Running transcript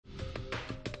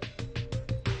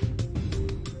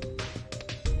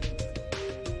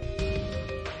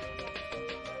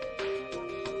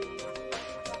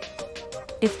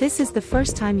If this is the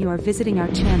first time you are visiting our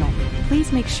channel,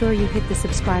 please make sure you hit the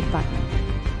subscribe button.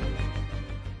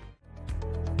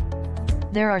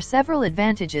 There are several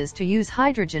advantages to use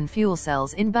hydrogen fuel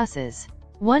cells in buses.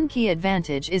 One key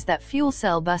advantage is that fuel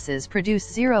cell buses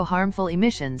produce zero harmful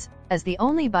emissions, as the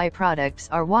only byproducts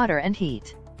are water and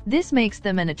heat. This makes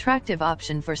them an attractive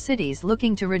option for cities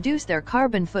looking to reduce their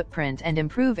carbon footprint and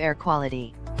improve air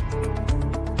quality.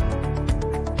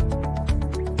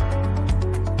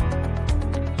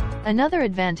 Another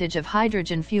advantage of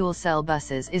hydrogen fuel cell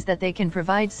buses is that they can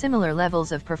provide similar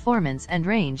levels of performance and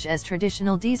range as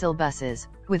traditional diesel buses,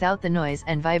 without the noise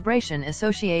and vibration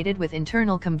associated with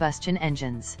internal combustion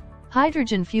engines.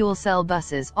 Hydrogen fuel cell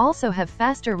buses also have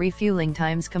faster refueling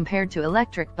times compared to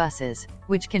electric buses,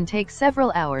 which can take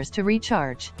several hours to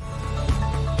recharge.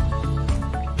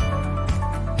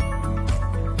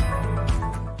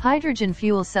 Hydrogen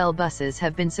fuel cell buses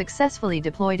have been successfully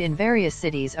deployed in various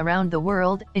cities around the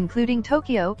world, including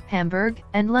Tokyo, Hamburg,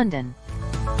 and London.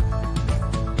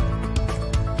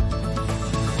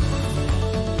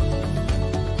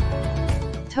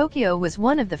 Tokyo was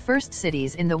one of the first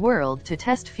cities in the world to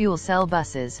test fuel cell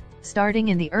buses, starting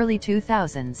in the early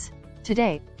 2000s.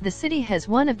 Today, the city has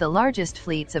one of the largest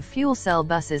fleets of fuel cell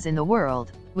buses in the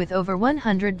world, with over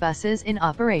 100 buses in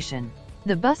operation.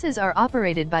 The buses are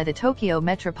operated by the Tokyo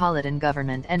Metropolitan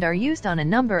Government and are used on a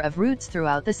number of routes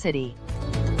throughout the city.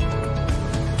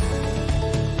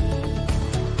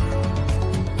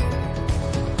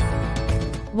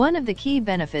 One of the key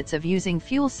benefits of using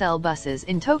fuel cell buses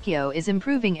in Tokyo is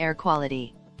improving air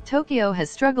quality. Tokyo has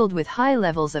struggled with high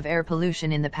levels of air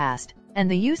pollution in the past,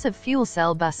 and the use of fuel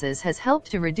cell buses has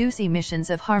helped to reduce emissions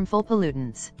of harmful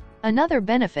pollutants. Another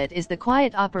benefit is the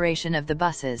quiet operation of the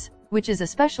buses, which is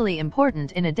especially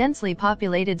important in a densely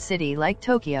populated city like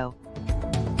Tokyo.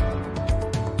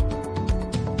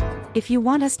 If you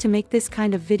want us to make this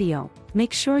kind of video,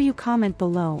 make sure you comment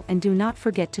below and do not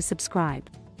forget to subscribe.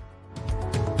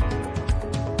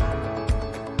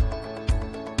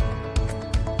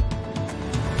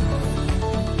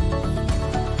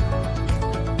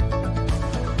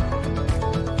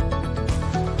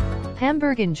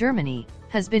 Hamburg in Germany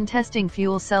has been testing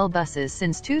fuel cell buses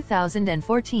since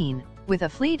 2014, with a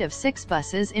fleet of 6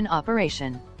 buses in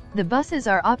operation. The buses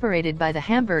are operated by the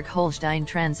Hamburg-Holstein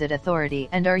Transit Authority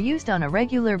and are used on a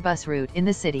regular bus route in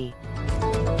the city.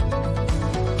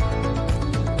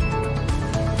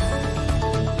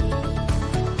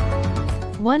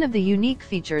 One of the unique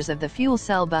features of the fuel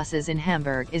cell buses in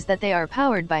Hamburg is that they are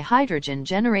powered by hydrogen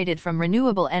generated from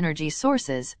renewable energy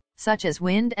sources, such as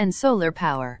wind and solar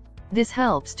power. This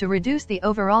helps to reduce the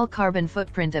overall carbon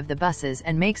footprint of the buses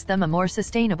and makes them a more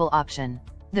sustainable option.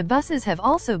 The buses have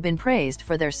also been praised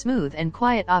for their smooth and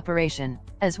quiet operation,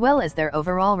 as well as their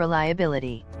overall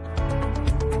reliability.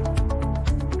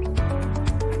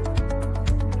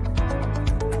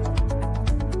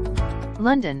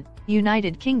 London,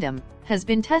 United Kingdom, has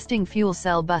been testing fuel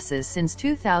cell buses since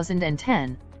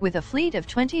 2010, with a fleet of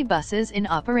 20 buses in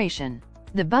operation.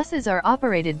 The buses are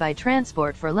operated by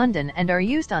Transport for London and are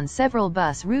used on several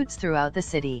bus routes throughout the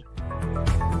city.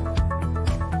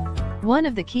 One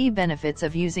of the key benefits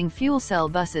of using fuel cell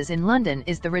buses in London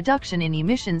is the reduction in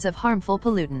emissions of harmful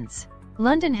pollutants.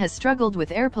 London has struggled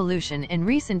with air pollution in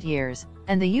recent years,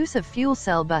 and the use of fuel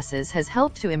cell buses has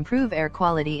helped to improve air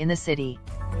quality in the city.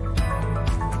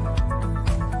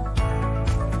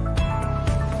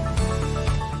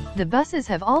 The buses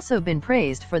have also been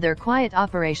praised for their quiet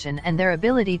operation and their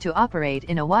ability to operate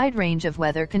in a wide range of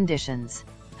weather conditions.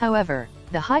 However,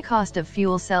 the high cost of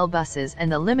fuel cell buses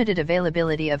and the limited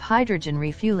availability of hydrogen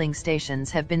refueling stations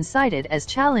have been cited as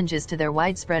challenges to their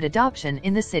widespread adoption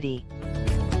in the city.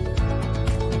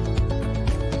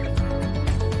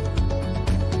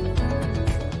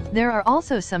 There are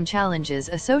also some challenges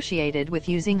associated with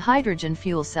using hydrogen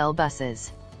fuel cell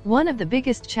buses. One of the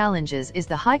biggest challenges is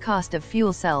the high cost of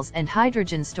fuel cells and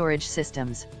hydrogen storage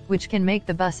systems, which can make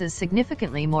the buses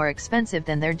significantly more expensive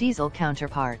than their diesel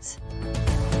counterparts.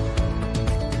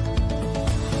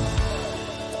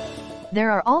 There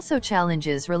are also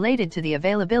challenges related to the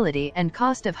availability and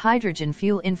cost of hydrogen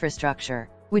fuel infrastructure,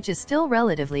 which is still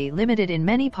relatively limited in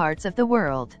many parts of the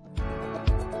world.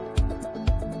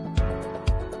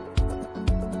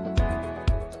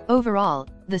 Overall,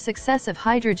 the success of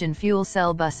hydrogen fuel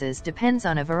cell buses depends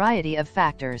on a variety of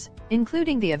factors,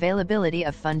 including the availability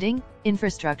of funding,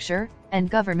 infrastructure, and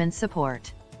government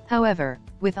support. However,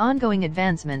 with ongoing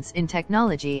advancements in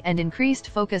technology and increased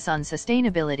focus on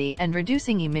sustainability and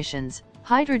reducing emissions,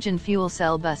 hydrogen fuel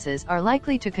cell buses are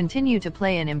likely to continue to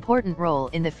play an important role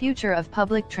in the future of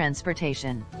public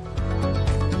transportation.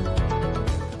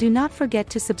 Do not forget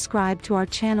to subscribe to our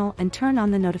channel and turn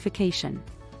on the notification.